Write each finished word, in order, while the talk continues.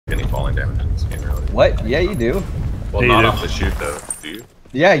falling damage in this game, really. What? Yeah, you do. Well, not off the shoot, though. Do you?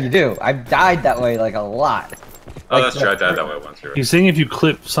 Yeah, you do. I've died that way like a lot. Oh, Like, that's true. I died that way once. He's saying if you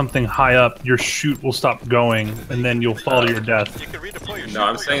clip something high up, your shoot will stop going, and then you'll fall to your death. You can redeploy your shoot. No,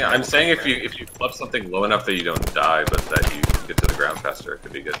 I'm saying if you clip something low enough that you don't die, but that you get to the ground faster, it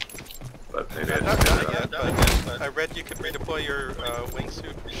could be good. But maybe I just Not did yet, that. but I read you could redeploy your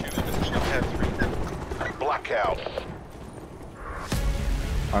wingsuit shoot and have 3. Blackout.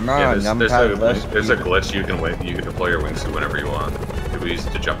 I'm Yeah, on there's a glitch you can deploy your wingsuit whenever you want. We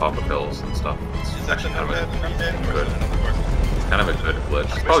used to jump off of hills and stuff. It's actually kind of a good glitch.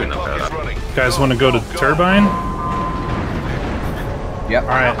 It's probably not bad. Guys want to go to Turbine? Yep.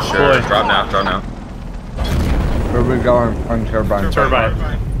 Alright, Sure, deploy. drop now. Where are we going on Turbine?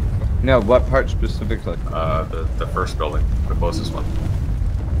 Turbine. No, what part specifically? The first building, the closest one.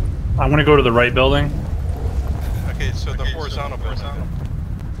 I want to go to the right building. Okay, so the horizontal building.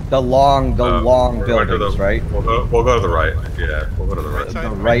 The long We're going to buildings, right? We'll go to the right. Yeah, we'll go to the right. The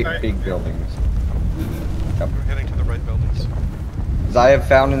right big buildings. We're heading to the right buildings. Because I have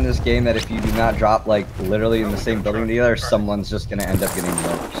found in this game that if you do not drop like literally in the same building together, someone's just gonna end up getting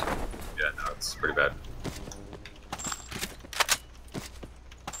murdered. Yeah, no, it's pretty bad.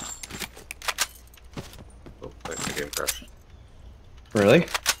 Oh, the game crashed. Really?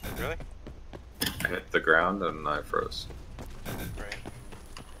 Really? I hit the ground and I froze. Right.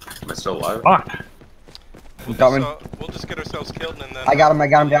 Am I still alive? Fuck. We'll just get ourselves killed and then... I got him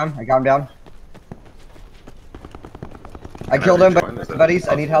down. I killed him, buddies.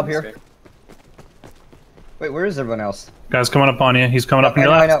 I need help here. Wait, where is everyone else? Guy's coming up on you. He's coming up on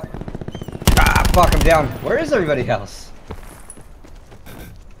your I left. know. Ah, fuck, I'm down. Where is everybody else?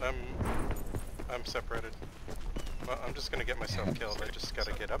 I'm separated. Well, I'm just gonna get myself killed. I just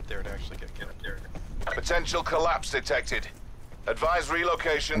gotta get up there to actually get up there. Potential collapse detected. Advise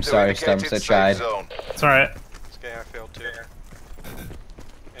relocation I'm to sorry, indicated Stumps, I safe tried. zone. It's alright. Okay, I failed too.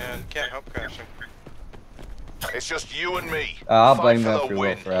 And can't help crashing. It's just you and me. I'll Fight blame for no the free will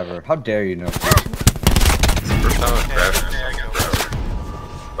win. forever. How dare you, no free It's the first time I crashed in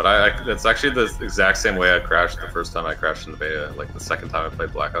forever. But it's actually the exact same way I crashed the first time I crashed in the beta. Like the second time I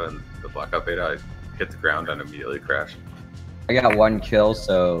played Blackout in the Blackout beta, I hit the ground and immediately crashed. I got 1 kill,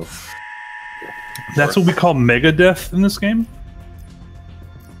 so... That's what we call mega death in this game?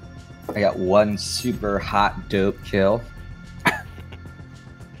 I got 1 super hot dope kill.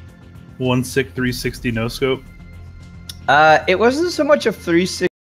 1 sick 360 no scope. It wasn't so much a 360.